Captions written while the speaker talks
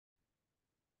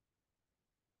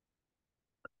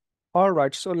All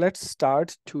right, so let's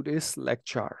start today's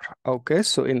lecture. Okay,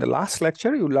 so in the last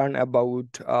lecture, you learned about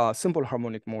simple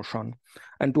harmonic motion.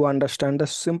 And to understand the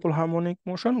simple harmonic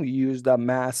motion, we use the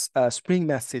spring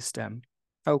mass system.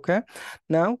 Okay,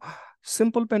 now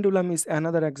simple pendulum is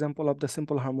another example of the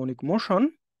simple harmonic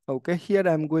motion. Okay, here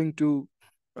I'm going to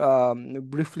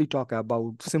briefly talk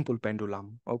about simple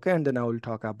pendulum. Okay, and then I will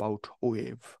talk about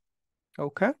wave.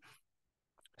 Okay.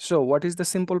 So what is the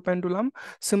simple pendulum?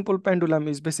 Simple pendulum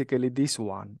is basically this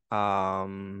one.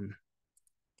 Okay,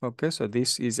 so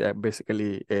this is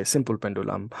basically a simple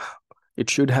pendulum. It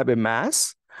should have a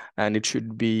mass and it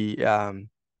should be, hanged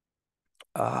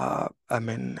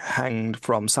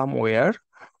from somewhere.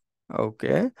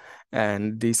 Okay,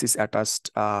 and this is attached,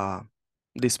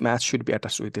 this mass should be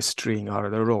attached with a string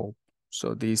or the rope.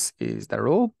 So this is the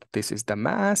rope, this is the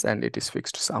mass, and it is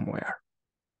fixed somewhere.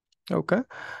 Okay,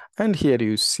 and here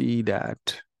you see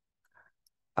that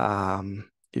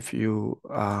if you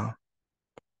uh,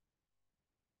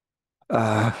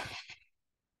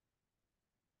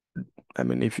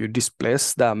 if you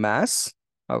displace the mass,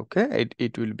 okay,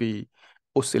 it will be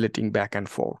oscillating back and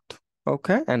forth.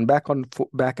 Okay, and back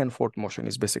and forth motion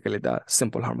is basically the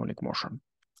simple harmonic motion.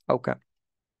 Okay,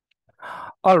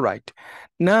 all right.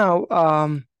 Now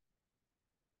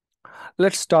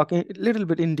let's talk a little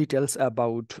bit in details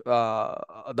about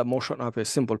the motion of a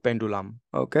simple pendulum.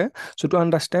 Okay, so to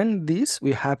understand this,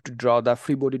 we have to draw the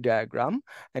free body diagram,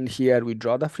 and here we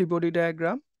draw the free body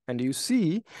diagram, and you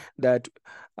see that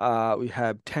we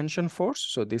have tension force.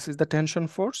 So this is the tension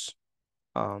force.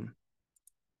 Um,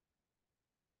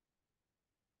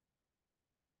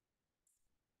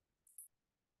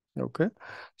 okay,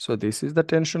 so this is the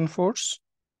tension force.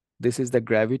 This is the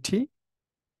gravity.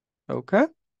 Okay,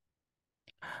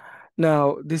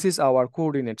 now this is our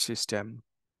coordinate system.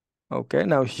 Okay,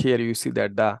 now here you see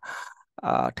that the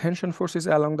tension force is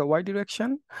along the y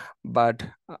direction, but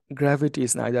gravity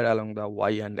is neither along the y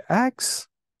and x.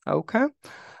 Okay,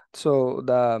 so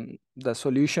the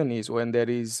solution is when there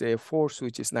is a force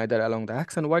which is neither along the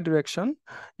x and y direction,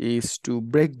 is to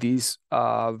break this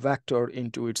vector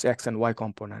into its x and y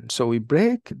component. So we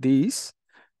break this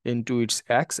into its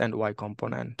x and y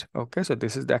component. Okay, so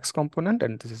this is the x component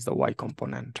and this is the y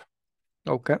component.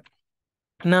 Okay,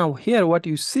 now here what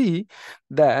you see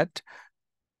that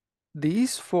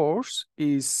this force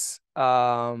is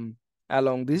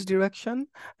along this direction,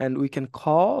 and we can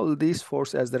call this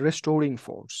force as the restoring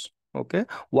force. Okay,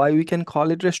 why we can call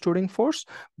it restoring force?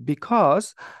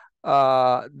 Because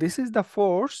this is the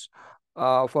force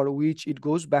for which it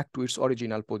goes back to its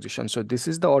original position. So this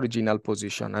is the original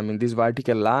position. I mean, this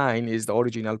vertical line is the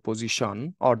original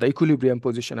position or the equilibrium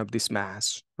position of this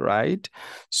mass, right?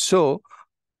 So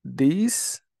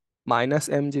this minus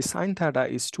mg sine theta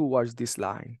is towards this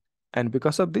line. And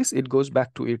because of this, it goes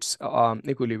back to its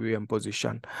equilibrium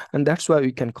position. And that's why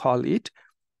we can call it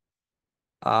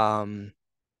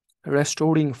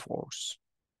restoring force.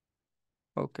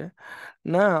 Okay.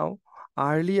 Now,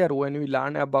 earlier when we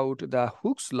learned about the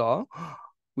Hooke's law,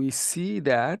 we see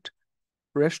that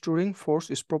restoring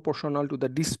force is proportional to the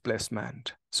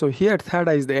displacement. So here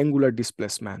theta is the angular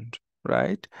displacement,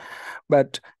 right?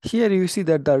 But here you see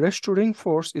that the restoring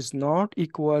force is not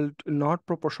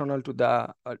proportional to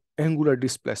the angular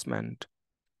displacement.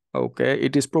 Okay,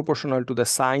 it is proportional to the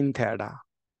sine theta.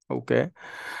 Okay.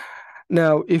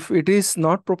 Now, if it is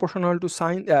not proportional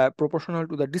to proportional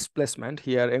to the displacement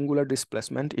here, angular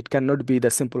displacement, it cannot be the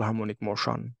simple harmonic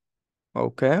motion.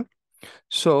 Okay.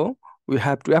 So we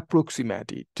have to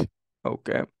approximate it.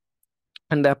 Okay.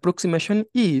 And the approximation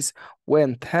is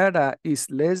when theta is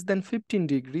less than 15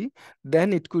 degree,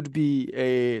 then it could be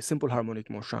a simple harmonic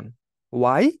motion.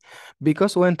 Why?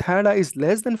 Because when theta is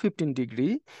less than 15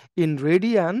 degree, in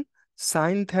radian,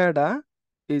 sine theta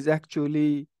is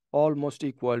actually almost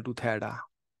equal to theta.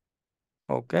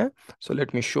 Okay, so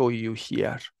let me show you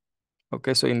here.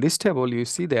 Okay, so in this table, you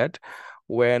see that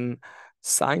when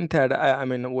sine theta,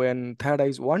 when theta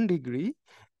is 1 degree,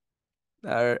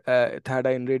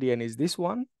 theta in radian is this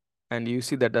one, and you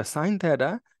see that the sine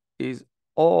theta is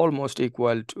almost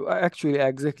equal to, actually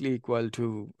exactly equal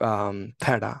to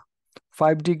theta.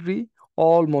 5 degree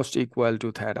almost equal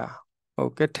to theta.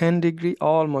 Okay, 10 degree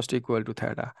almost equal to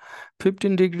theta.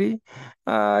 15 degree,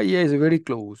 yeah, is very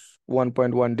close,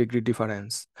 1.1 degree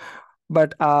difference.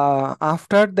 But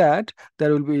after that,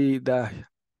 there will be the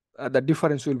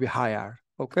difference will be higher.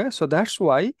 Okay, so that's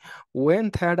why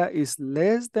when theta is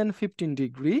less than 15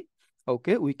 degree,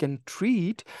 okay, we can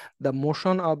treat the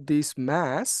motion of this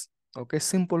mass, okay,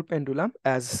 simple pendulum,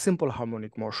 as simple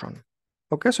harmonic motion.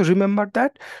 Okay, so remember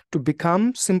that to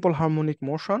become simple harmonic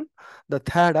motion, the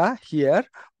theta here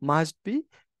must be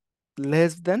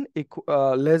less than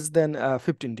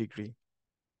 15 degree.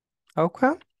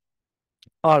 Okay.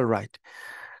 All right.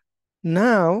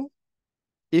 Now,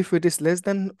 if it is less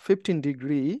than 15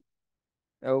 degree,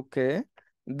 okay,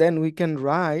 then we can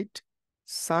write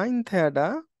sine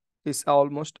theta is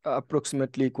almost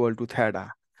approximately equal to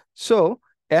theta. So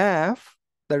F,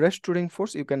 the restoring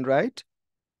force, you can write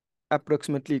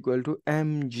approximately equal to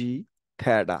mg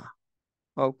theta.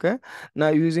 Okay. Now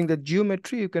using the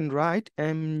geometry, you can write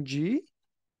mg,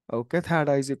 okay,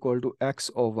 theta is equal to x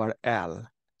over L.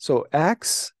 So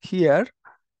x here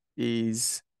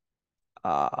is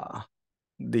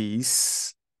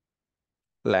this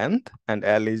length and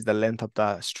L is the length of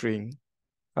the string.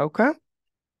 Okay.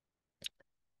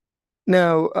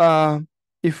 Now,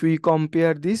 if we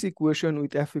compare this equation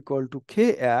with F equal to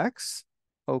Kx,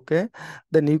 okay,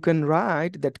 then you can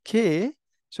write that K,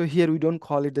 so here we don't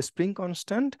call it the spring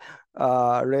constant,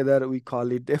 rather we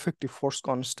call it the effective force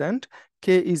constant.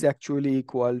 K is actually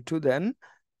equal to then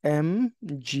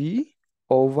mg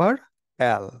over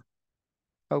L.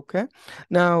 Okay.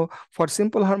 Now, for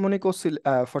simple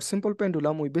for simple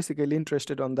pendulum, we basically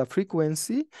interested on the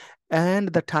frequency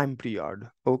and the time period.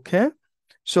 Okay.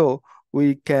 So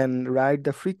we can write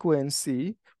the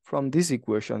frequency from this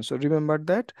equation. So remember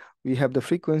that we have the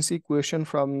frequency equation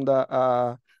from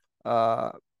uh,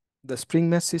 the spring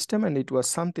mesh system, and it was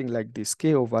something like this,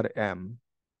 K over M.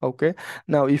 Okay.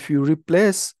 Now, if you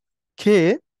replace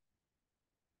K,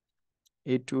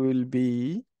 it will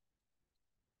be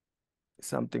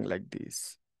something like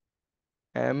this,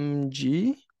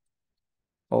 mg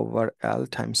over L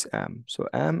times M. So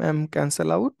M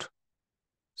cancel out.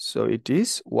 So it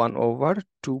is 1 over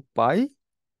 2 pi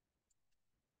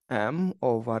M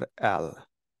over L.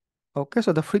 Okay,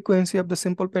 so the frequency of the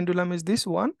simple pendulum is this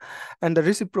one, and the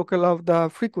reciprocal of the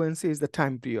frequency is the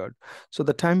time period. So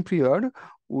the time period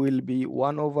will be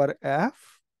 1 over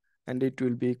F, and it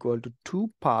will be equal to 2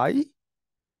 pi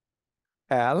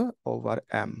L over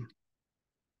M.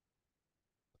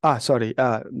 Sorry,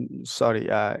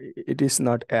 it is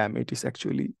not M, it is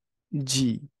actually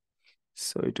G.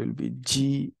 So it will be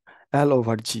G, L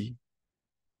over G.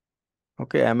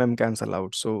 Okay, cancel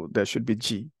out, so there should be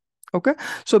G. Okay,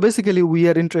 so basically we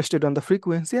are interested on the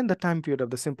frequency and the time period of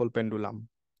the simple pendulum.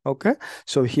 Okay,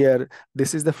 so here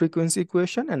this is the frequency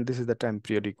equation and this is the time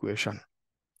period equation.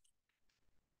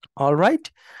 All right,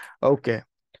 okay.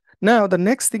 Now the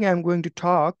next thing I'm going to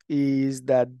talk is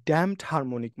the damped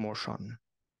harmonic motion.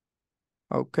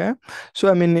 Okay, so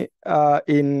I mean,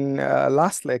 in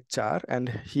last lecture and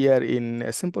here in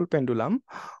a simple pendulum,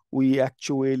 we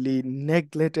actually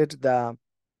neglected the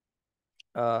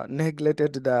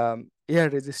air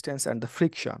resistance and the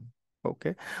friction.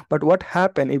 Okay, but what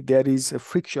happen if there is a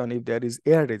friction, if there is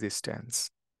air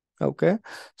resistance? Okay,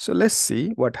 so let's see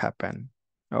what happened.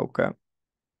 Okay,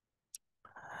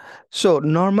 so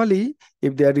normally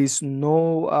if there is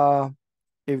no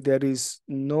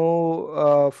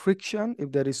friction,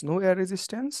 if there is no air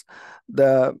resistance,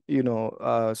 so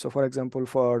for example,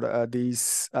 for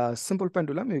these simple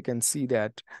pendulum, you can see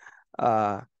that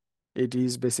uh, it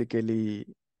is basically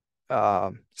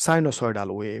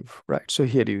sinusoidal wave, right? So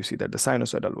here you see that the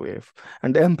sinusoidal wave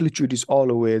and the amplitude is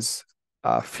always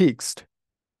fixed,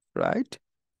 right?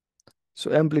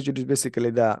 So amplitude is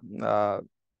basically the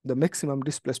maximum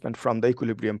displacement from the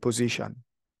equilibrium position.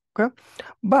 Okay,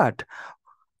 but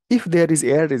if there is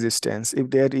air resistance, if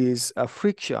there is a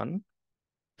friction,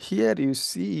 here you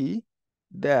see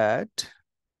that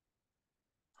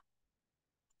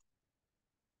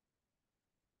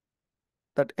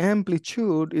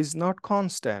amplitude is not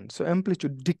constant. So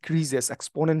amplitude decreases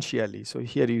exponentially. So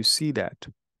here you see that,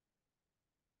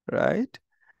 right?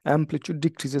 Amplitude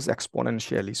decreases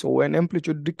exponentially. So when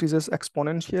amplitude decreases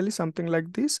exponentially, something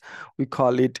like this, we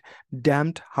call it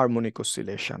damped harmonic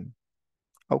oscillation.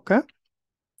 Okay.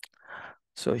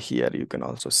 So here you can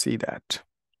also see that.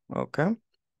 Okay.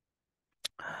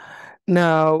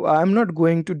 Now, I'm not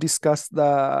going to discuss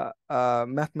the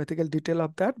mathematical detail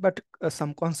of that, but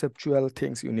some conceptual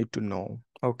things you need to know.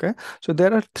 Okay, so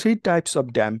there are three types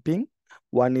of damping.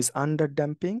 One is under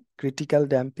damping, critical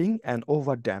damping, and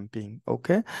over damping.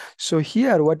 Okay, so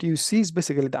here what you see is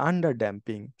basically the under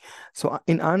damping. So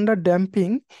in under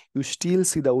damping, you still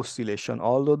see the oscillation,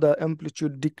 although the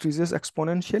amplitude decreases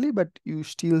exponentially, but you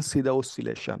still see the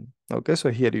oscillation. Okay, so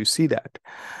here you see that.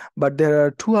 But there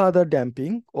are two other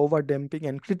damping, over damping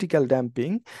and critical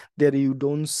damping. There you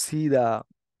don't see the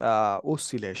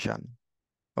oscillation.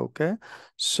 Okay,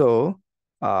 so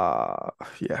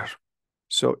here.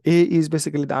 So A is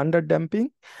basically the under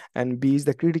damping, and B is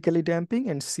the critically damping,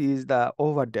 and C is the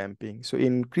over damping. So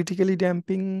in critically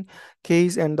damping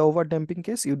case and the over damping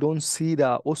case, you don't see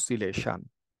the oscillation.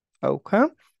 Okay.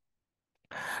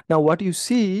 Now what you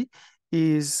see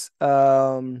is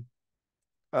um,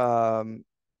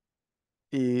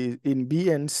 in B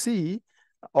and C,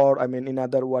 or I mean, in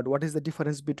other word, what is the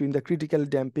difference between the critical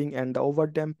damping and the over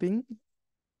damping?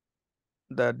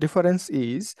 The difference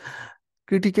is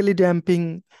critically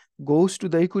damping goes to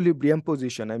the equilibrium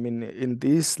position, I mean, in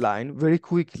this line very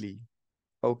quickly.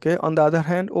 Okay. On the other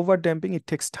hand, over damping, it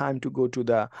takes time to go to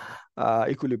the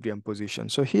equilibrium position.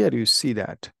 So here you see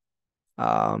that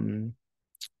um,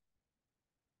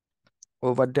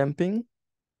 over damping.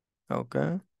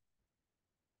 Okay.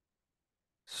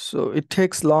 So it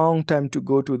takes long time to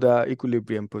go to the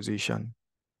equilibrium position.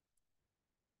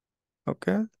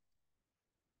 Okay.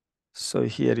 So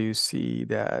here you see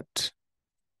that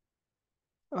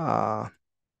uh,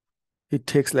 it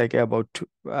takes like about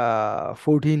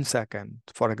 14 seconds,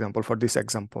 for example, for this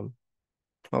example.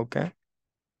 Okay.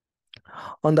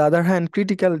 On the other hand,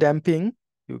 critical damping,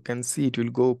 you can see it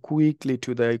will go quickly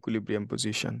to the equilibrium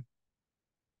position.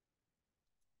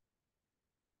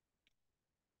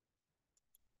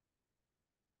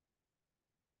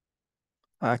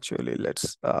 Actually,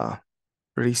 let's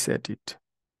reset it.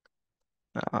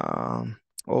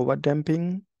 Over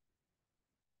damping.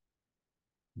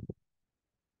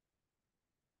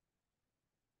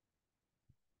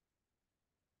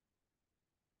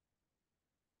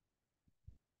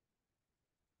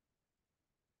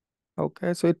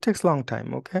 Okay, so it takes long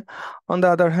time. Okay. On the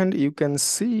other hand, you can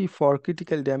see for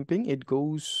critical damping, it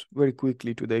goes very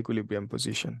quickly to the equilibrium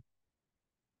position.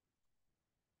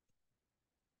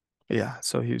 Yeah,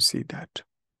 so you see that.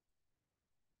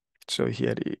 So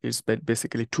here is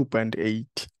basically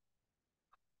 2.8.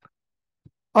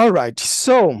 All right,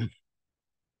 so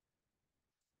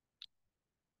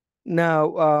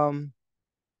now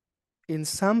in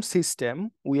some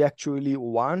system we actually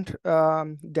want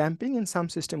damping, in some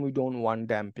system we don't want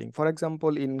damping. For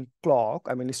example, in clock,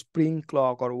 I mean spring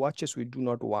clock or watches, we do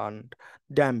not want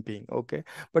damping. Okay,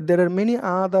 but there are many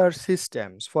other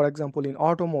systems. For example, in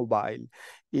automobile,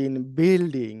 in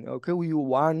building, okay, we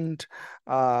want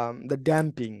the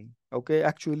damping. Okay,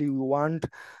 actually we want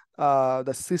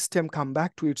the system come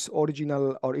back to its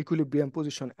original or equilibrium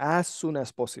position as soon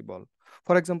as possible.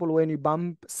 For example, when you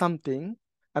bump something,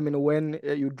 I mean, when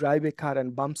you drive a car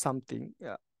and bump something,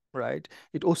 right,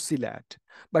 it oscillate,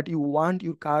 but you want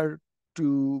your car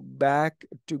to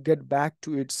get back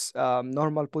to its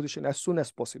normal position as soon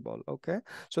as possible. Okay,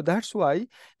 so that's why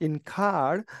in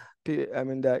car, I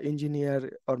mean, the engineer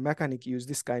or mechanic use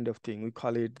this kind of thing. We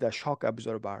call it the shock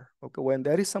absorber. Okay, when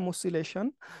there is some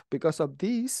oscillation because of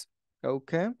this,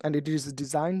 okay, and it is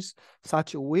designed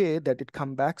such a way that it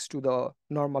comes back to the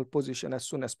normal position as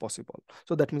soon as possible.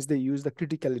 So that means they use the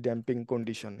critical damping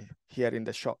condition here in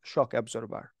the shock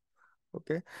absorber.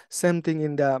 Okay, same thing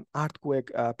in the earthquake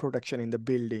protection in the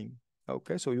building.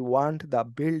 Okay, so you want the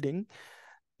building,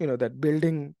 that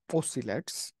building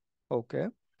oscillates. Okay,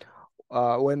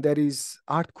 when there is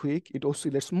earthquake, it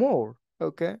oscillates more.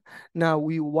 Okay, now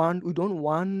we don't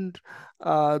want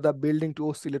the building to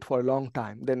oscillate for a long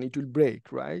time, then it will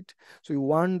break, right? So you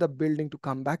want the building to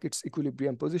come back its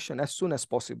equilibrium position as soon as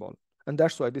possible, and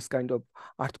that's why this kind of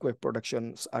earthquake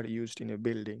protections are used in a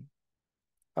building.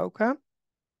 Okay,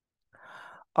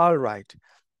 all right.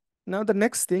 Now the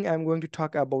next thing, I'm going to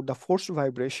talk about the forced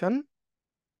vibration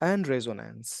and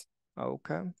resonance.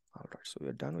 Okay, all right, so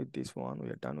we're done with this one,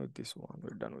 we're done with this one,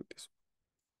 we're done with this.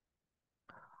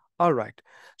 All right.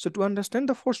 So to understand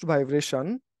the forced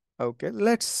vibration, okay,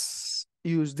 let's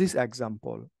use this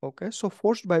example. Okay. So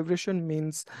forced vibration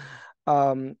means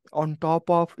on top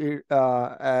of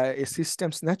a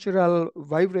system's natural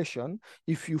vibration,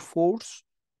 if you force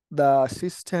the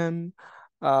system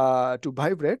to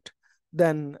vibrate,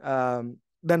 then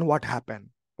what happened?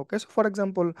 Okay. So for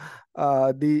example,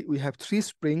 we have three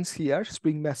springs here,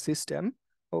 spring mass system.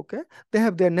 Okay. They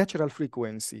have their natural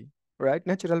frequency, right?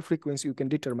 Natural frequency you can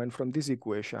determine from this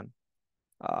equation.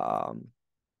 Um,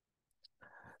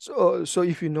 so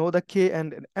if you know the K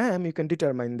and M, you can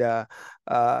determine the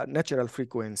natural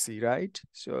frequency, right?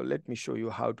 So let me show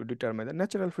you how to determine the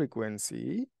natural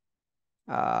frequency.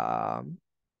 Um,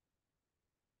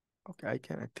 okay, I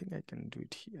think I can do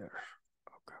it here.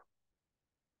 Okay.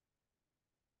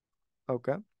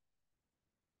 Okay.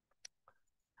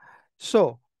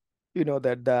 So you know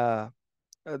that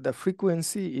the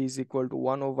frequency is equal to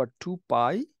 1 over 2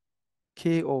 pi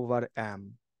K over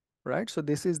M. right? So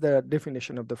this is the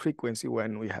definition of the frequency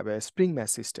when we have a spring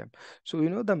mass system. So we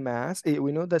know the mass,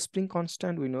 we know the spring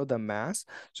constant, we know the mass.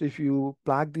 So if you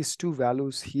plug these two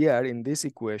values here in this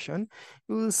equation,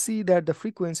 you will see that the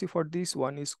frequency for this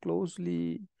one is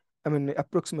closely, I mean,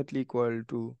 approximately equal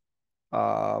to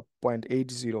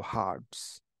 0.80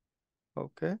 hertz.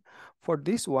 Okay. For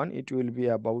this one, it will be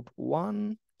about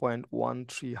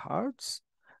 1.13 hertz.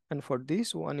 And for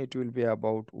this one, it will be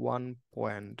about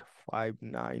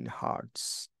 1.59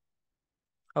 hertz.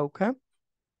 Okay.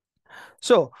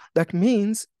 So that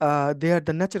means they are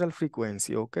the natural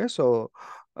frequency. Okay. So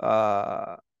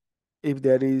uh, if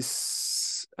there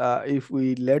is, if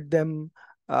we let them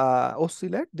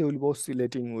oscillate, they will be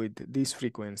oscillating with these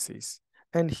frequencies.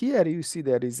 And here you see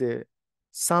there is a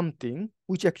something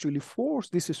which actually force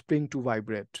this spring to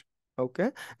vibrate.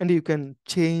 Okay. And you can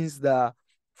change the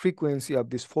frequency of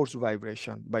this forced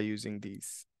vibration by using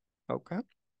these. Okay.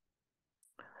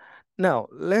 Now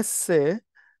let's say,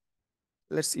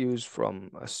 let's use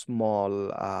from a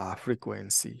small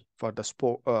frequency for the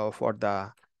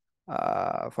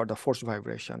for the force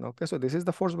vibration. Okay, so this is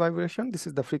the force vibration, this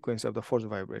is the frequency of the force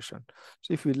vibration.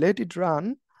 So if we let it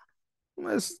run,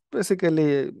 it's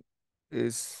basically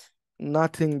is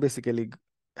nothing basically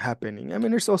happening. I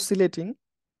mean, it's oscillating,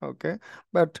 okay,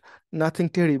 but nothing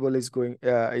terrible is going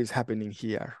is happening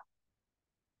here,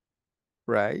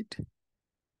 right?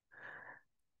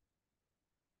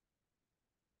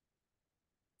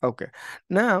 Okay,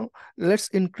 now let's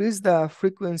increase the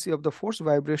frequency of the force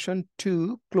vibration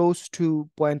to close to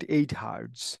zero 0.8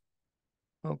 hertz.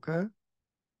 Okay,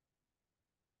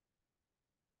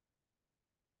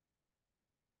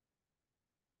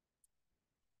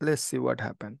 let's see what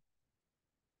happened.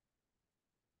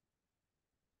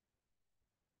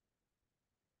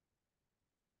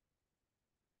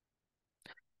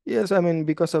 Yes, I mean,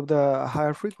 because of the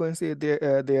higher frequency, they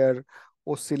are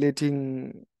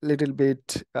oscillating little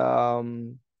bit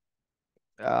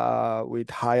with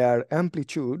higher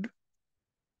amplitude.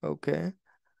 Okay,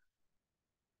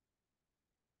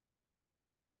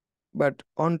 but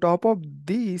on top of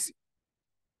this,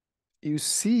 you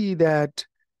see that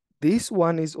this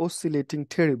one is oscillating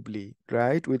terribly,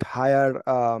 right, with higher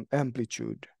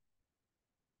amplitude,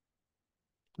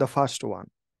 the first one,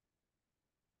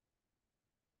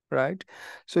 right?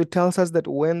 So it tells us that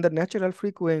when the natural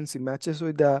frequency matches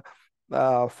with the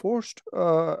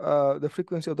the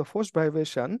frequency of the forced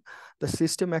vibration, the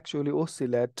system actually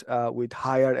oscillate with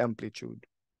higher amplitude.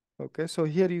 Okay, so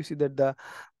here you see that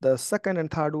the second and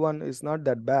third one is not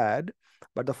that bad,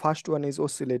 but the first one is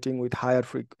oscillating with higher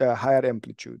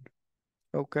amplitude.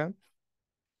 Okay,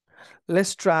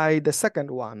 let's try the second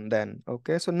one then.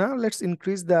 Okay, so now let's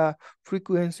increase the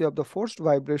frequency of the forced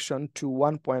vibration to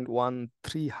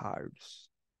 1.13 hertz.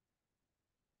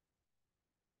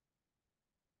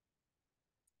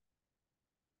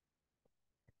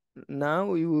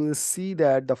 Now you will see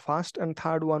that the first and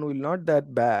third one will not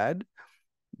that bad,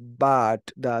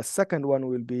 but the second one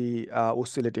will be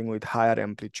oscillating with higher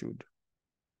amplitude.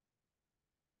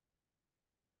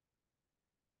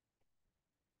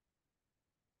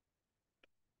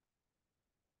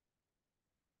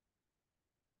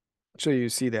 So you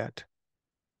see that.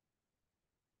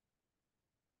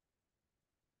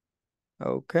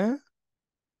 Okay.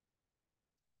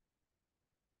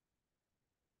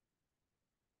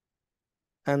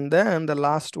 And then the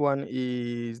last one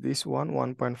is this one,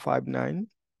 1.59.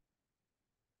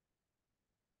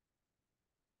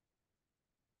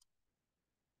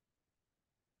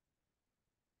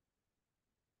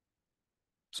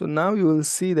 So now you will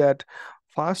see that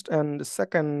first and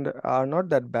second are not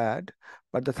that bad,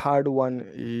 but the third one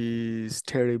is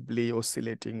terribly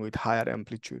oscillating with higher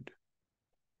amplitude,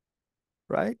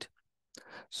 right?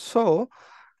 So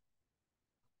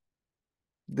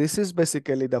this is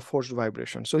basically the forced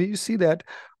vibration. So you see that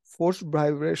forced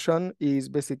vibration is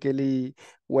basically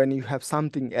when you have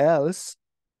something else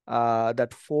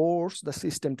that force the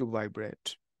system to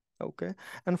vibrate. Okay,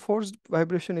 and forced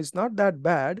vibration is not that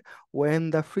bad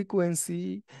when the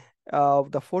frequency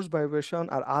of the forced vibration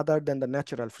are other than the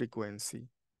natural frequency.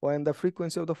 When the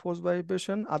frequency of the forced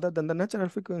vibration other than the natural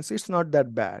frequency, it's not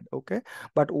that bad. Okay,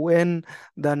 but when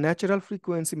the natural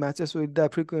frequency matches with the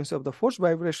frequency of the forced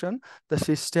vibration, the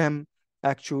system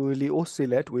actually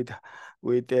oscillate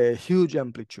with a huge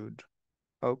amplitude.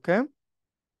 Okay,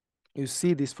 you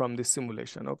see this from this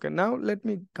simulation. Okay, now let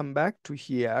me come back to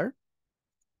here.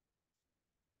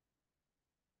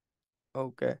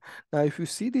 Okay, now if you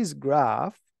see this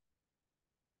graph,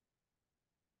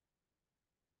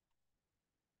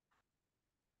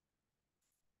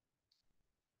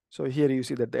 So here you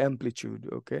see that the amplitude,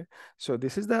 okay? So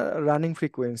this is the running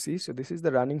frequency. So this is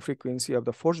the running frequency of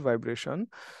the force vibration.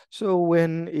 So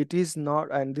when it is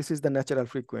not, and this is the natural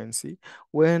frequency,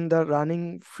 when the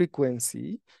running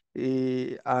frequency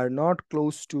are not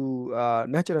close to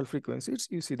natural frequencies,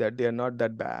 you see that they are not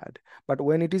that bad. But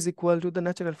when it is equal to the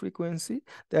natural frequency,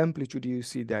 the amplitude, you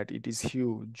see that it is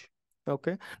huge.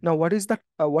 Okay. Now, what is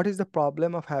the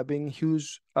problem of having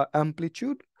huge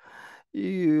amplitude?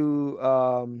 You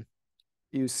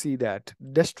you see that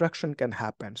destruction can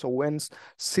happen. So when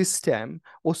system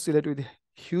oscillate with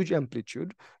huge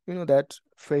amplitude, you know that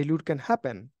failure can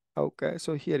happen. Okay,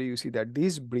 so here you see that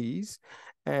this breeze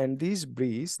and this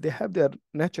breeze, they have their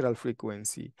natural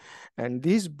frequency, and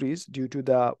this breeze due to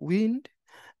the wind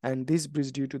and this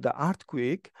breeze due to the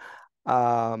earthquake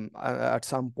at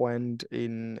some point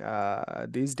in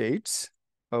these dates.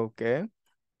 Okay,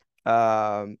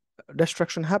 um,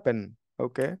 destruction happen.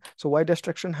 Okay, so why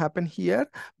destruction happen here?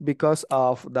 Because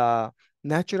of the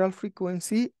natural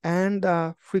frequency and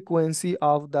the frequency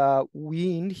of the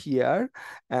wind here,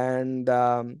 and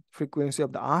frequency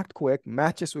of the earthquake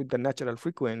matches with the natural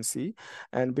frequency,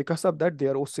 and because of that they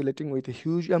are oscillating with a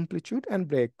huge amplitude and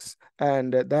breaks,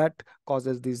 and that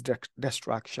causes this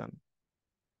destruction.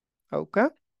 Okay.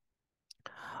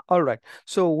 All right.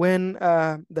 So when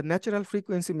the natural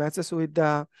frequency matches with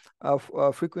the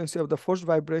frequency of the force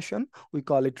vibration, we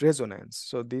call it resonance.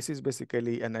 So this is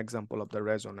basically an example of the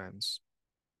resonance.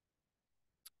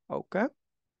 Okay.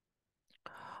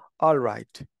 All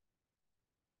right.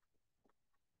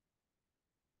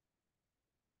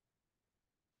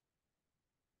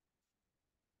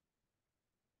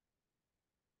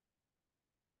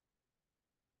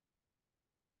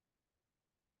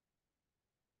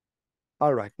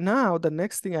 All right. Now the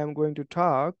next thing I'm going to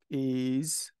talk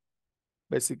is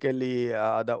basically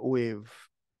the wave.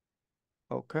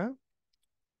 Okay.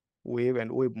 Wave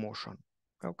and wave motion.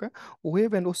 Okay.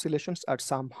 Wave and oscillations are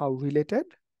somehow related.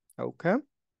 Okay.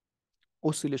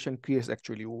 Oscillation creates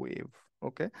actually a wave.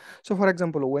 Okay. So for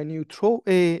example, when you throw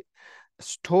a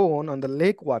stone on the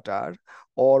lake water,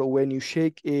 or when you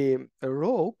shake a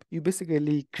rope, you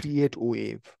basically create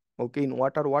wave. Okay, in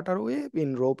water wave,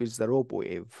 in rope is the rope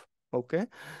wave. Okay,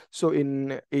 so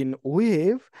in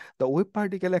wave, the wave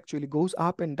particle actually goes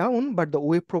up and down, but the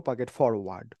wave propagate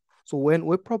forward. So when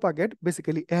wave propagate,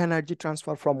 basically energy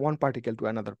transfer from one particle to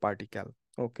another particle.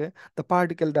 Okay, the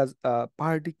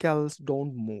particles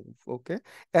don't move. Okay,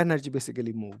 energy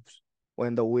basically moves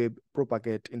when the wave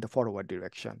propagate in the forward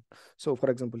direction. So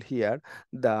for example, here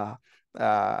the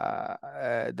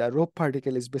rope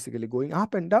particle is basically going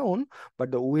up and down,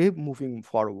 but the wave moving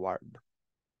forward.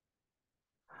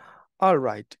 All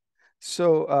right.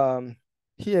 So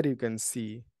here you can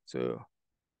see. So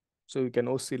you can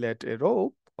oscillate a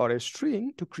rope or a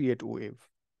string to create wave.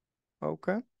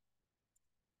 Okay.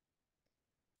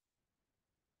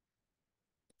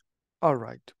 All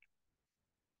right.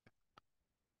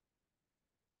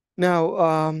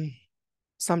 Now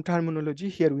some terminology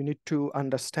here we need to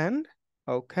understand.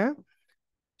 Okay.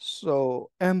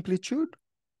 So amplitude,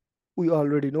 we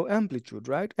already know amplitude,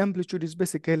 right? Amplitude is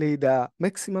basically the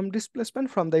maximum displacement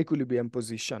from the equilibrium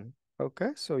position. Okay,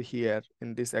 so here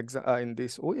in this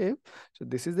wave, so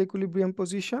this is the equilibrium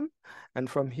position, and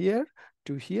from here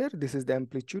to here, this is the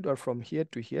amplitude, or from here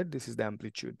to here, this is the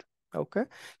amplitude. Okay,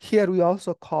 here we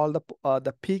also call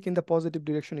the peak in the positive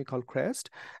direction we call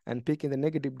crest, and peak in the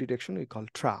negative direction we call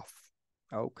trough.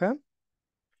 Okay.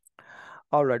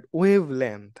 All right,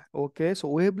 wavelength. Okay, so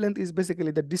wavelength is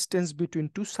basically the distance between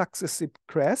two successive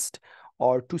crests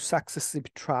or two successive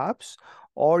troughs,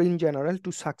 or in general,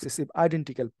 two successive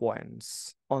identical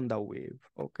points on the wave.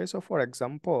 Okay, so for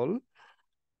example,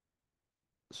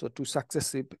 so two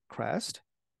successive crest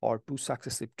or two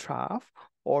successive trough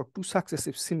or two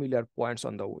successive similar points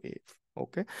on the wave.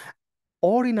 Okay,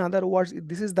 or in other words,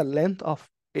 this is the length of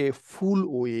a full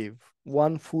wave.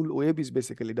 One full wave is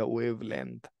basically the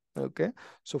wavelength. Okay,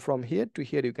 so from here to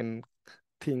here, you can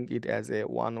think it as a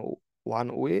one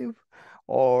wave,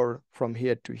 or from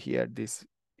here to here, this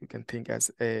you can think as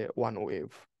a one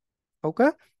wave. Okay.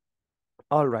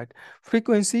 All right.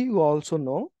 Frequency, you also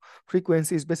know.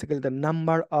 Frequency is basically the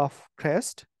number of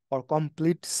crest or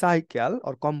complete cycle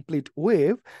or complete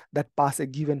wave that pass a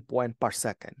given point per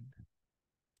second.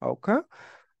 Okay.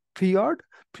 Period.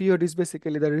 Period is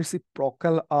basically the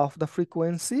reciprocal of the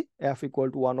frequency, f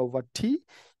equal to 1 over t.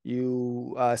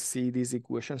 You see this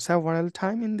equation several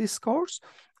times in this course.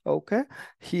 Okay.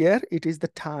 Here it is the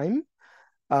time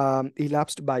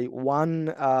elapsed by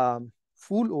one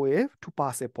full wave to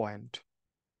pass a point.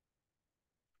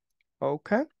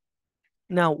 Okay.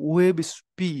 Now wave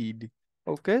speed.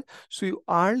 Okay, so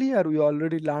earlier we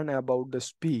already learned about the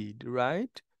speed,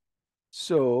 right?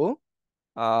 So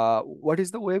what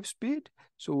is the wave speed?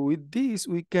 So with this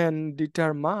we can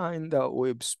determine the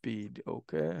wave speed.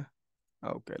 Okay,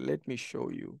 okay, let me show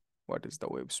you what is the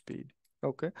wave speed.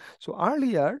 Okay, so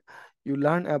earlier you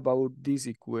learned about this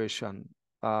equation,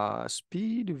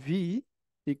 speed v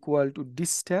equal to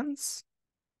distance,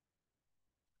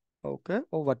 okay,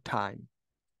 over time.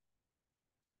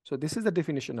 So this is the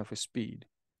definition of a speed.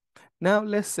 Now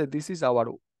let's say this is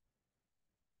our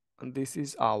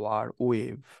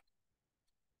wave.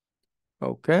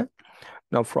 Okay,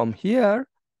 now from here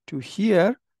to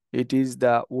here, it is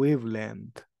the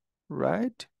wavelength,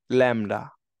 right?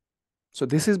 Lambda. So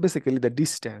this is basically the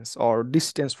distance, or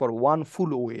distance for one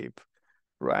full wave,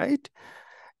 right?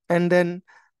 And then,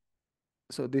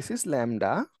 so this is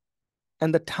lambda,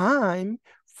 and the time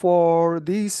for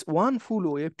this one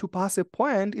full wave to pass a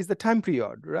point is the time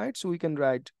period, right? So we can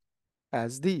write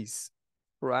as this,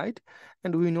 right?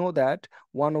 And we know that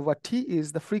 1 over t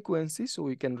is the frequency, so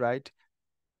we can write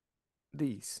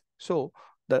these. So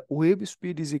the wave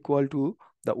speed is equal to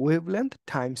the wavelength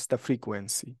times the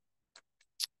frequency.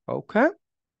 Okay.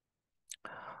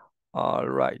 All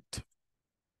right.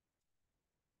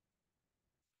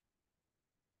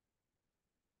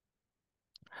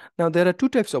 Now there are two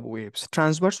types of waves,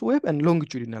 transverse wave and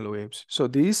longitudinal waves. So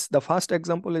the first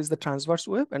example is the transverse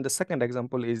wave and the second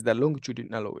example is the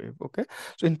longitudinal wave. Okay.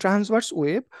 So in transverse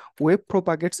wave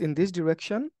propagates in this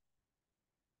direction.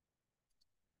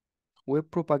 Wave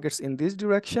propagates in this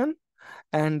direction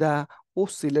and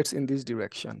oscillates in this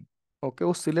direction. Okay,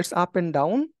 oscillates up and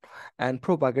down and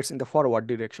propagates in the forward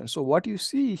direction. So what you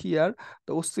see here,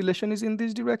 the oscillation is in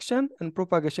this direction and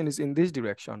propagation is in this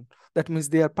direction. That means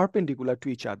they are perpendicular to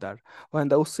each other. When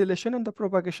the oscillation and the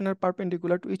propagation are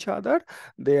perpendicular to each other,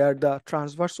 they are the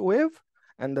transverse wave.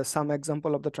 And some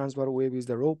example of the transverse wave is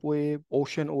the rope wave,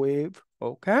 ocean wave.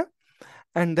 Okay,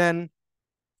 and then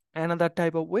another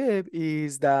type of wave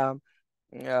is the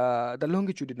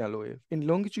longitudinal wave. In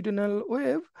longitudinal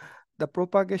wave, the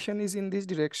propagation is in this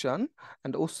direction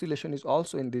and oscillation is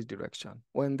also in this direction.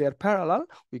 When they are parallel,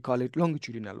 we call it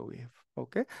longitudinal wave.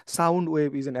 Okay, sound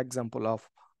wave is an example of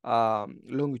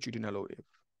longitudinal wave.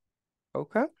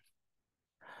 Okay,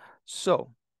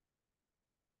 so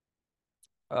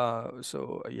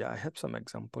yeah, I have some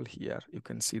example here. You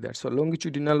can see that. So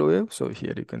longitudinal wave. So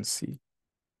here you can see.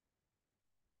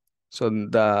 So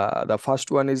the first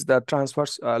one is the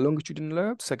transverse longitudinal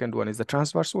wave. Second one is the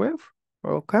transverse wave.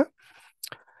 Okay.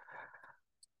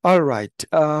 All right.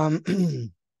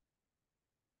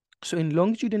 So in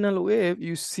longitudinal wave,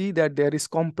 you see that there is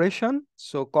compression.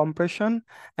 So compression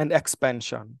and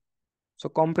expansion. So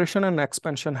compression and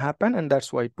expansion happen, and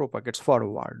that's why it propagates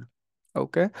forward.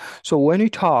 Okay. So when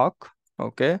we talk,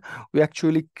 okay, we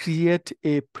actually create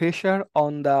a pressure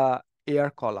on the air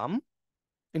column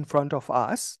in front of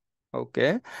us.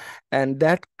 Okay, and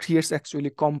that creates actually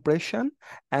compression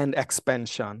and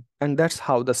expansion, and that's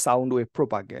how the sound wave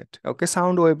propagate. Okay,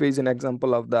 sound wave is an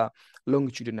example of the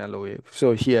longitudinal wave.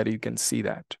 So here you can see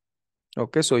that.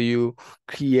 Okay, so you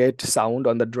create sound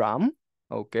on the drum.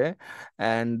 Okay,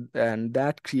 and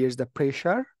that creates the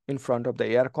pressure in front of the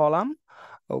air column.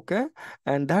 Okay,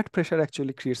 and that pressure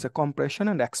actually creates a compression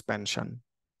and expansion.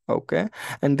 Okay,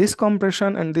 and this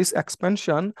compression and this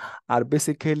expansion are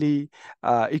basically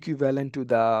equivalent to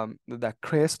the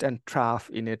crest and trough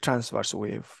in a transverse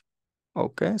wave.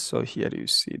 Okay, so here you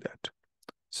see that.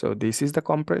 So this is the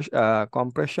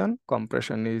compression.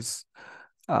 Compression is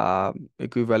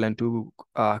equivalent to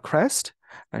crest,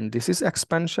 and this is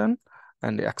expansion,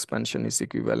 and the expansion is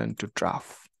equivalent to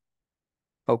trough.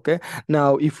 Okay,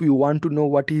 now if we want to know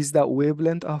what is the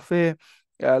wavelength of a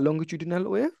longitudinal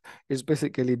wave, it's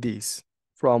basically this,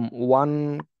 from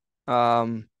one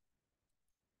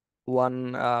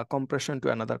compression to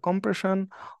another compression,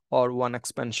 or one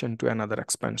expansion to another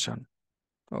expansion.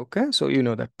 Okay, so you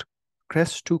know that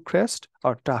crest to crest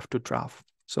or trough to trough.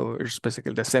 So it's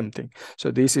basically the same thing.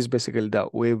 So this is basically the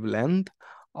wavelength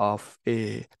of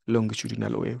a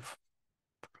longitudinal wave.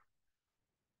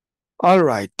 All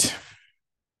right.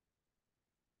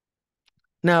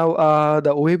 Now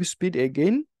the wave speed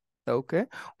again. Okay,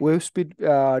 wave speed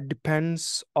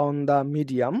depends on the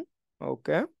medium.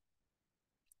 Okay.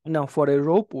 Now for a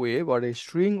rope wave or a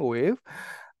string wave,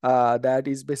 that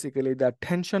is basically the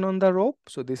tension on the rope.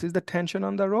 So this is the tension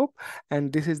on the rope,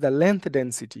 and this is the length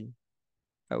density.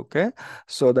 Okay,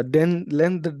 so the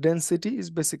length density is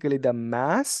basically the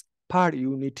mass per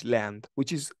unit length,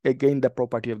 which is again the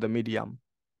property of the medium.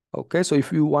 Okay, so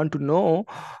if you want to know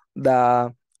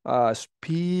the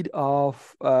speed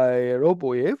of a rope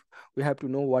wave, we have to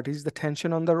know what is the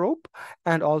tension on the rope,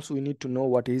 and also we need to know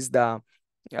what is the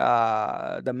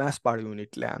mass per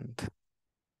unit length.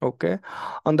 Okay.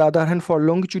 On the other hand, for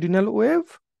longitudinal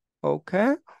wave,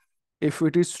 okay, if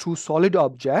it is through solid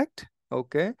object,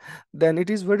 okay, then it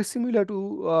is very similar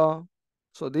to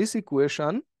so this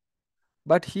equation,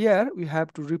 but here we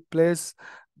have to replace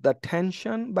the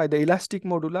tension by the elastic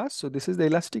modulus. So this is the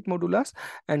elastic modulus,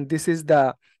 and this is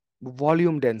the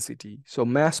volume density, so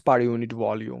mass per unit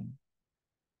volume.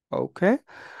 Okay.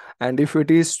 And if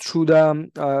it is through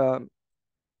the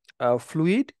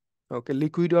fluid, okay,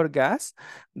 liquid or gas,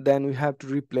 then we have to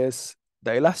replace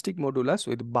the elastic modulus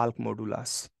with bulk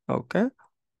modulus. Okay.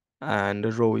 And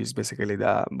rho is basically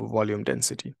the volume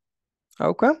density.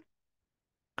 Okay.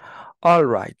 All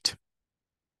right.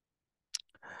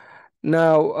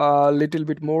 Now, a little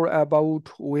bit more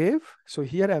about wave. So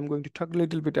here I'm going to talk a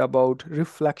little bit about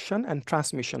reflection and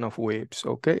transmission of waves.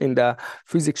 Okay, in the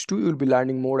physics 2, you'll be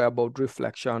learning more about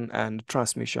reflection and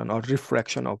transmission or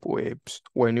refraction of waves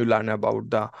when you learn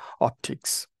about the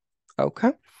optics.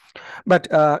 Okay. But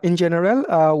in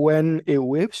general, when a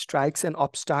wave strikes an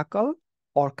obstacle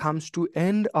or comes to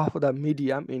end of the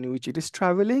medium in which it is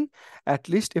traveling, at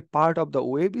least a part of the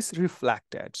wave is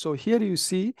reflected. So here you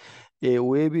see a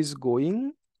wave is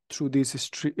going through this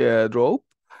rope,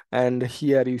 and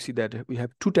here you see that we have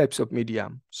two types of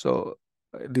medium. So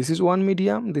this is one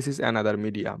medium, this is another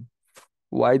medium.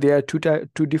 Why there are two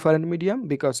different medium?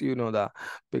 Because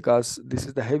because this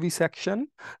is the heavy section,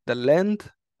 the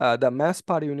length, the mass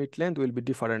per unit length will be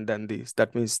different than this.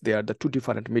 That means they are the two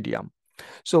different medium.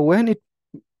 So when it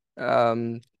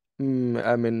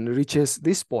reaches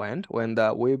this point, when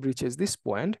the wave reaches this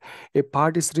point, a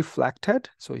part is reflected.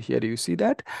 So here you see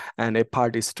that, and a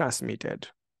part is transmitted.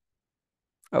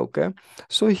 Okay.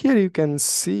 So here you can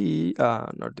see,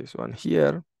 not this one,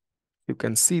 here you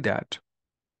can see that.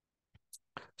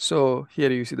 So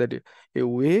here you see that a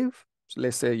wave, so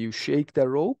let's say you shake the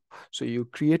rope, so you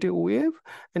create a wave,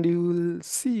 and you will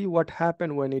see what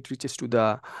happened when it reaches to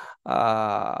the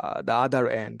other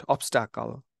end,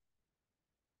 obstacle.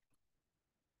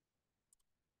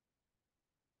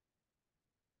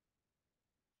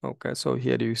 Okay, so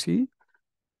here you see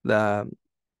the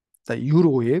euro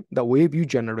wave, the wave you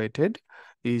generated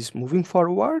is moving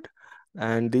forward,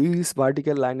 and this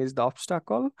vertical line is the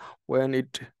obstacle. When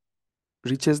it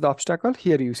reaches the obstacle,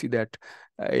 here you see that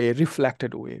a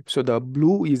reflected wave. So the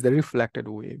blue is the reflected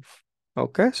wave.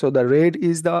 Okay, so the red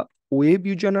is the wave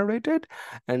you generated,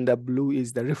 and the blue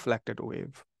is the reflected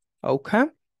wave. Okay.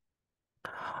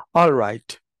 All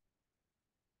right.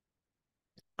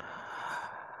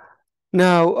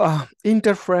 Now,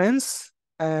 interference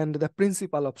and the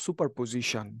principle of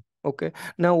superposition. Okay.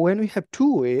 Now, when we have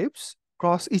two waves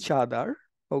cross each other,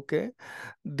 okay,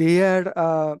 they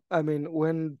are,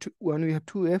 when we have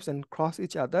two waves and cross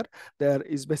each other, there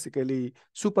is basically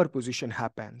superposition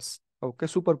happens. Okay,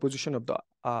 superposition of the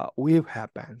wave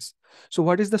happens. So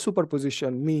what is the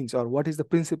superposition means, or what is the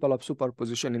principle of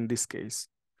superposition in this case?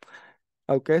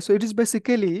 Okay, so it is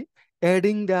basically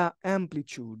adding the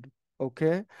amplitude.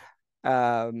 Okay,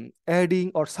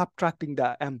 adding or subtracting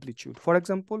the amplitude. For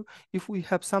example, if we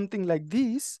have something like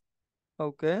this,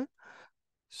 okay,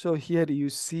 so here you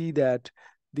see that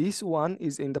this one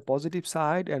is in the positive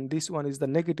side and this one is the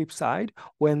negative side.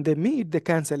 When they meet, they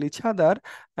cancel each other,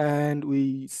 and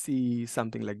we see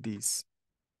something like this.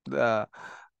 The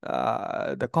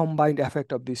combined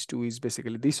effect of these two is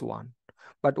basically this one.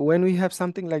 But when we have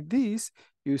something like this,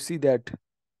 you see that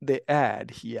they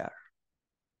add here.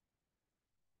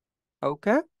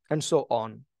 Okay, and so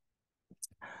on.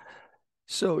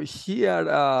 So here,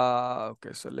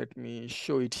 okay, so let me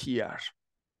show it here.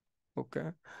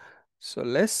 Okay, so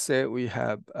let's say we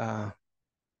have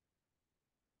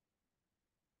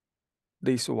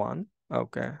this one.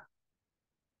 Okay.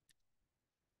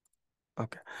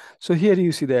 Okay. So here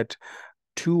you see that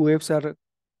two waves are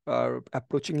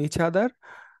approaching each other,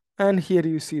 and here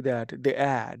you see that they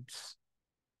adds.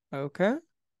 Okay.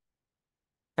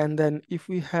 And then if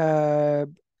we have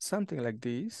something like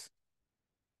this,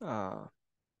 uh,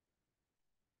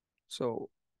 so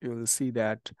you will see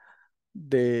that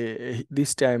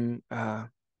this time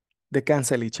they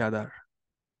cancel each other.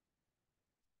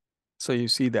 So you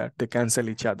see that they cancel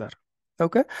each other.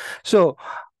 Okay. So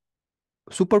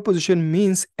superposition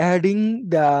means adding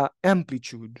the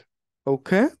amplitude.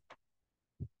 Okay.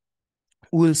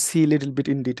 We'll see a little bit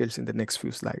in details in the next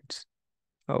few slides.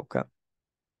 Okay.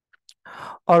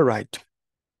 All right.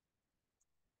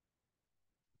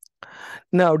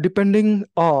 Now, depending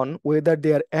on whether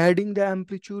they are adding the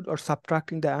amplitude or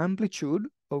subtracting the amplitude,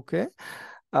 okay,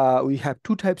 we have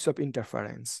two types of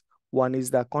interference. One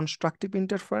is the constructive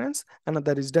interference,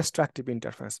 another is destructive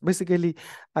interference. Basically,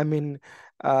 I mean,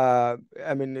 uh,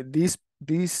 these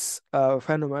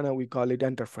phenomena, we call it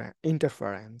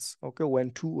interference. Okay,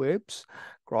 when two waves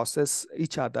crosses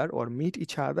each other or meet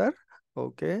each other,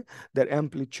 okay, their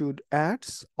amplitude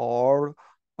adds, or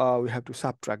we have to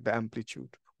subtract the amplitude.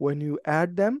 When you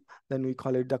add them, then we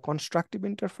call it the constructive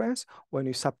interference. When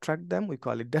you subtract them, we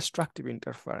call it destructive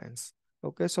interference.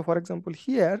 Okay, so for example,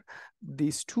 here,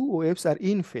 these two waves are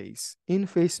in phase. In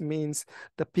phase means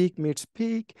the peak meets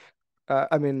peak,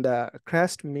 the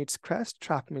crest meets crest,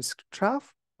 trough meets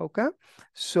trough. Okay,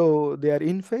 so they are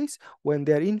in phase. When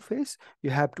they are in phase, you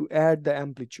have to add the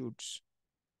amplitudes.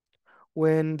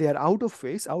 When they are out of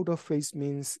phase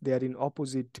means they are in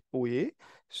opposite way.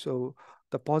 So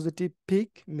the positive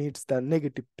peak meets the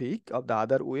negative peak of the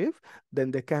other wave,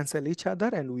 then they cancel each other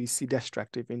and we see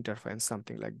destructive interference,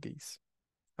 something like this.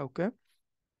 Okay.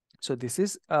 So this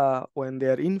is when they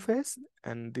are in phase,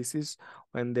 and this is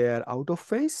when they are out of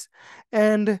phase.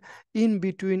 And in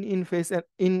between in phase and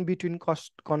in between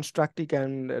constructive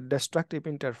and destructive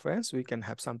interference, we can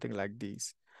have something like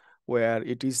this, where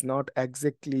it is not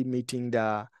exactly meeting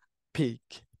the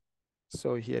peak.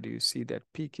 So here you see that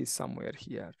peak is somewhere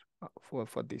here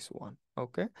for this one.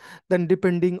 Okay. Then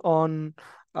depending on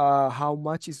how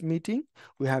much is meeting,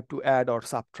 we have to add or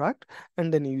subtract,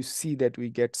 and then you see that we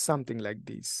get something like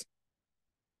this.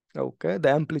 Okay, the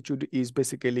amplitude is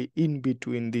basically in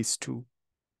between these two.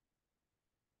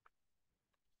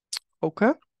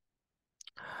 Okay.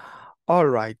 All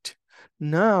right.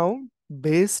 Now,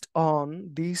 based on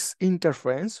this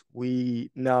interference,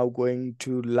 we now going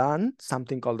to learn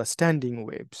something called the standing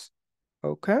waves.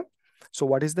 Okay. So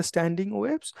what is the standing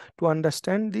waves? To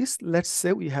understand this, let's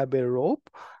say we have a rope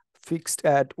fixed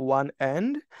at one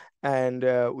end, and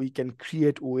we can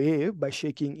create wave by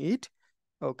shaking it,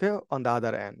 okay, on the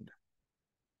other end.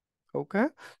 Okay,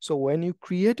 so when you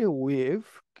create a wave,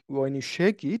 when you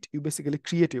shake it, you basically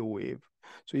create a wave.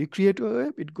 So you create a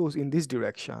wave, it goes in this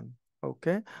direction.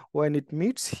 Okay, when it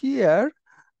meets here,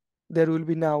 there will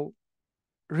be now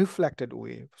reflected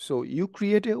wave. So you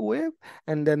create a wave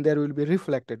and then there will be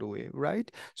reflected wave,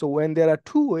 right? So when there are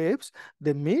two waves,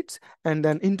 they meet and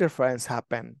then interference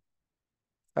happen.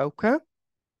 Okay.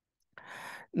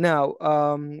 Now,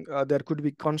 there could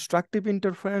be constructive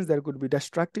interference, there could be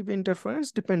destructive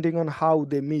interference, depending on how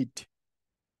they meet.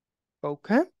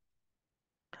 Okay.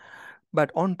 But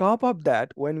on top of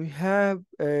that, when we have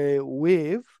a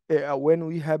wave, when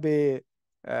we have a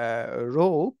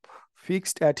rope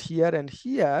fixed at here and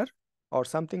here, or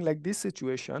something like this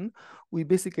situation, we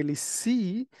basically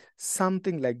see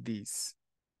something like this.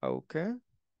 Okay.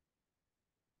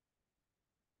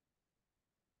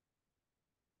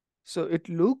 So it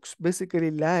looks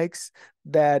basically like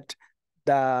that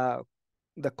the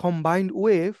combined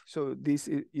wave. So this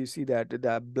is, you see that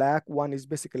the black one is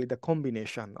basically the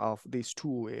combination of these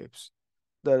two waves.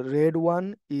 The red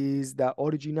one is the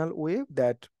original wave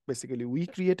that basically we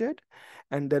created.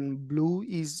 And then blue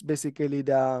is basically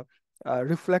the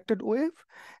reflected wave.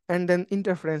 And then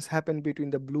interference happened between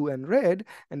the blue and red,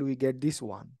 and we get this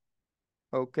one.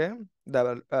 Okay,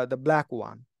 the black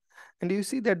one. And you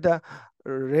see that the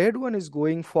red one is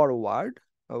going forward,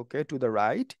 okay, to the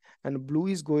right, and blue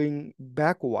is going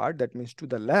backward, that means to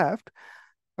the left.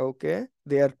 Okay,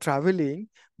 they are traveling,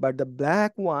 but the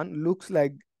black one looks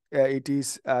like it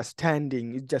is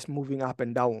standing, it's just moving up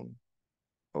and down.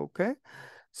 Okay,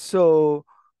 so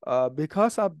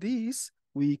because of this,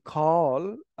 we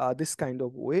call this kind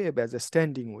of wave as a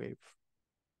standing wave.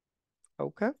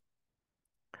 Okay,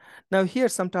 now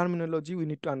here's some terminology we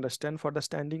need to understand for the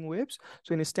standing waves.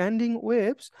 So in standing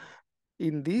waves,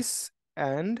 in this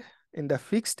end, in the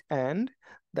fixed end,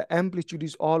 the amplitude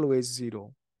is always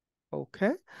zero.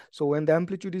 Okay, so when the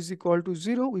amplitude is equal to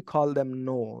zero, we call them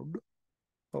node.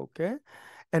 Okay,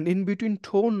 and in between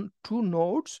two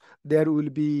nodes, there will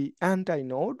be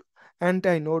antinode.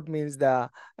 Antinode means the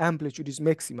amplitude is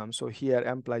maximum. So here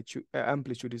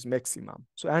amplitude is maximum.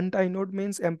 So antinode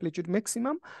means amplitude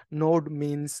maximum. Node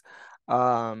means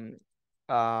um,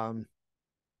 um,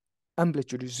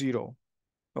 amplitude is zero.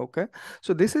 Okay,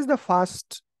 so this is the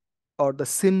first or the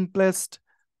simplest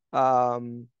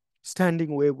um,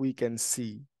 standing wave we can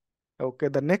see. Okay,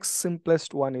 the next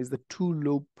simplest one is the two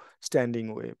loop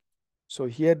standing wave. So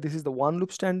here, this is the one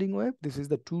loop standing wave. This is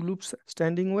the two loop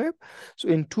standing wave. So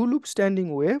in two loop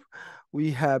standing wave,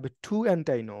 we have two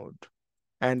antinode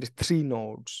and three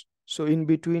nodes. So in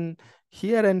between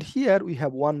here and here, we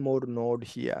have one more node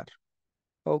here.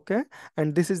 Okay,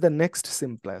 and this is the next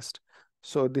simplest.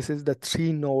 So this is the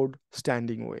three node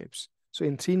standing waves. So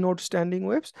in three node standing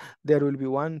waves, there will be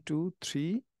 1, 2,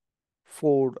 3,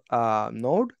 4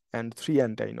 node and 3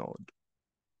 antinode.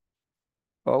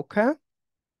 Okay.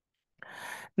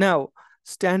 Now,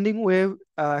 standing wave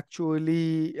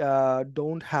actually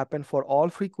don't happen for all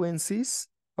frequencies.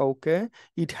 Okay,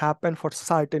 it happen for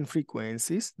certain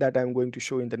frequencies that I'm going to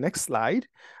show in the next slide.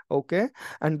 Okay,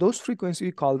 and those frequencies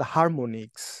we call the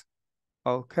harmonics.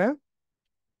 Okay,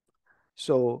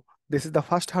 so this is the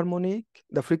first harmonic.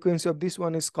 The frequency of this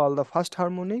one is called the first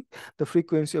harmonic. The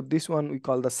frequency of this one we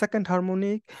call the second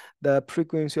harmonic. The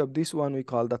frequency of this one we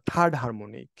call the third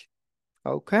harmonic.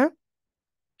 Okay,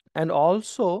 and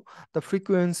also the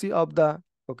frequency of the,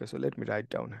 okay, so let me write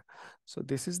down. So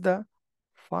this is the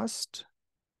first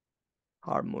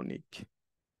harmonic.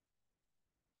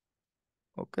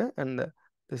 Okay, and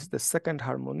this is the second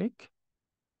harmonic,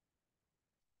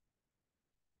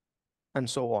 and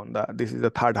so on. This is the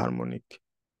third harmonic.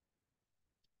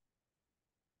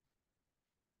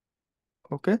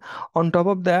 Okay, on top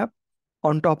of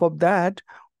that,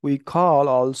 we call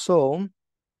also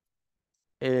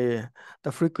the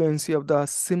frequency of the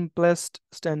simplest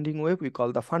standing wave, we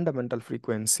call the fundamental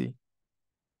frequency.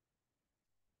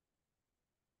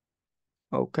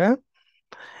 Okay,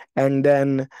 and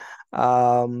then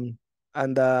and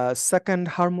the second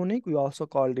harmonic, we also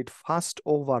called it first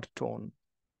overtone.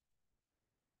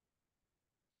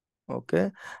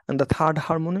 Okay, and the third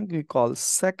harmonic we call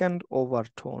second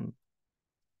overtone,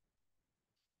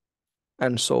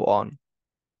 and so on.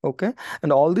 Okay,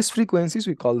 and all these frequencies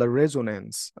we call the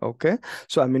resonance. Okay,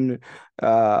 so I mean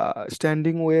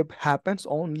standing wave happens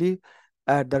only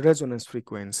at the resonance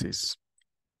frequencies.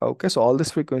 Okay, so all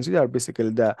these frequencies are basically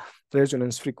the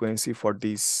resonance frequency for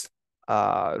this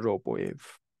rope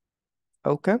wave.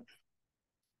 Okay,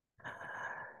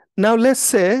 now let's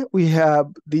say we have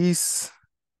this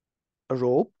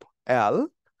rope L.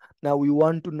 Now we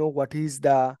want to know what is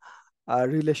the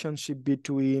relationship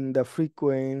between the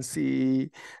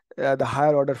frequency, the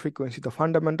higher order frequency, the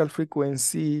fundamental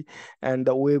frequency, and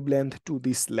the wavelength to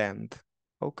this length.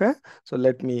 Okay, so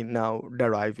let me now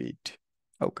derive it.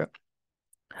 Okay,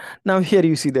 now here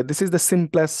you see that this is the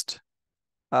simplest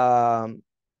um,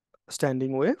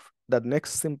 standing wave, the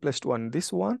next simplest one,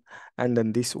 this one, and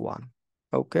then this one.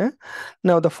 Okay,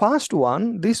 now the first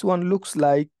one, this one looks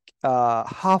like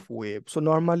half wave. So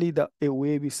normally a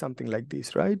wave is something like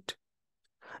this, right?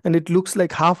 And it looks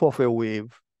like half of a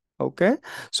wave. Okay,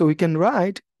 so we can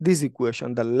write this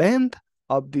equation: the length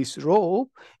of this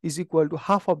rope is equal to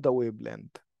half of the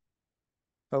wavelength.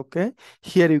 Okay,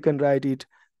 here you can write it,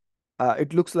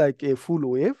 it looks like a full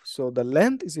wave, so the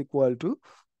length is equal to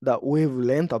the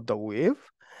wavelength of the wave,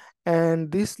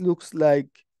 and this looks like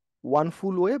one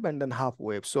full wave and then half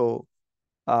wave, so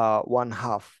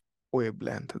 1/2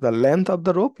 wavelength. The length of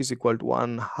the rope is equal to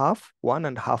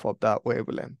 1/2 of the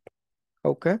wavelength.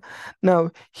 Okay,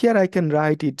 now here I can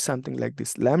write it something like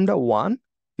this: lambda 1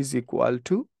 is equal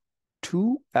to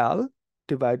 2L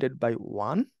divided by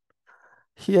 1.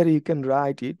 Here you can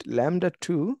write it lambda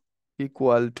 2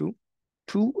 equal to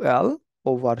 2L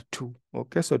over 2.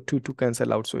 Okay, so 2 to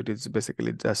cancel out, so it is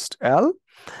basically just L.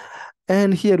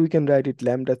 And here we can write it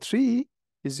lambda 3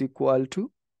 is equal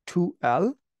to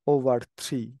 2L over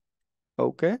 3.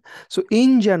 Okay, so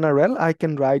in general, I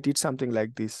can write it something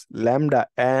like this: lambda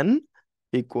n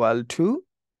equal to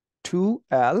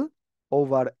 2L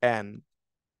over n.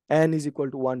 N is equal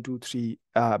to 1, 2, 3,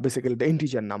 basically the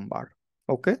integer number.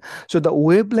 Okay, so the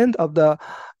wavelength of the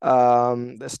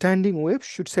standing wave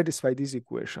should satisfy this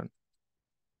equation.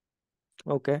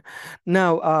 Okay,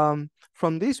 now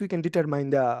from this we can determine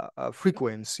the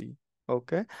frequency.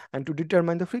 Okay, and to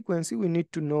determine the frequency, we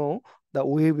need to know the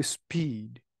wave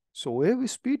speed. So wave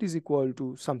speed is equal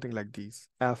to something like this: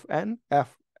 Fn,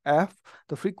 F,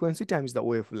 the frequency times the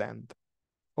wavelength.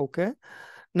 Okay,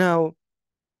 now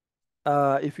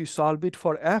if you solve it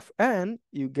for Fn,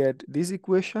 you get this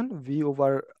equation, V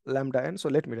over lambda n. So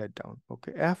let me write down.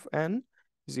 Okay, Fn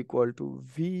is equal to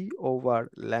V over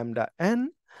lambda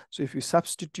n. So if you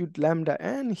substitute lambda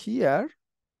n here,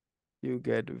 you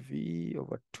get V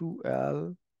over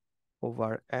 2L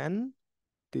over n.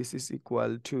 This is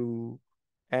equal to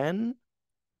n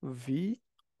V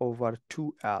over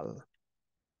 2L,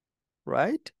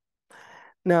 right?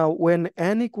 Now, when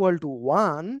n equal to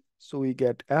 1, so we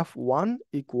get F1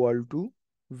 equal to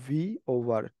V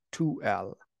over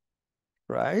 2L,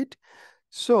 right?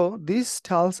 So this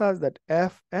tells us that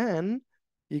Fn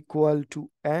equal to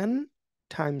n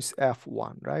times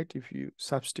F1, right? If you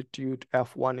substitute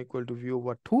F1 equal to V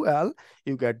over 2L,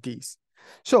 you get this.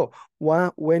 So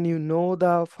when you know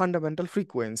the fundamental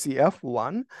frequency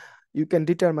F1, you can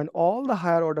determine all the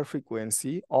higher order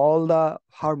frequency, all the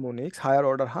harmonics, higher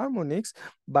order harmonics,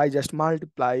 by just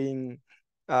multiplying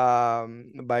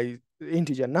by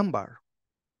integer number,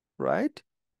 right?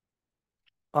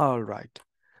 All right.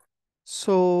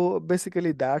 So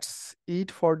basically that's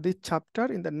it for this chapter.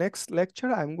 In the next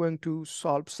lecture, I'm going to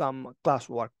solve some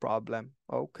classwork problem.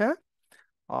 Okay.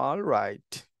 All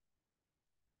right.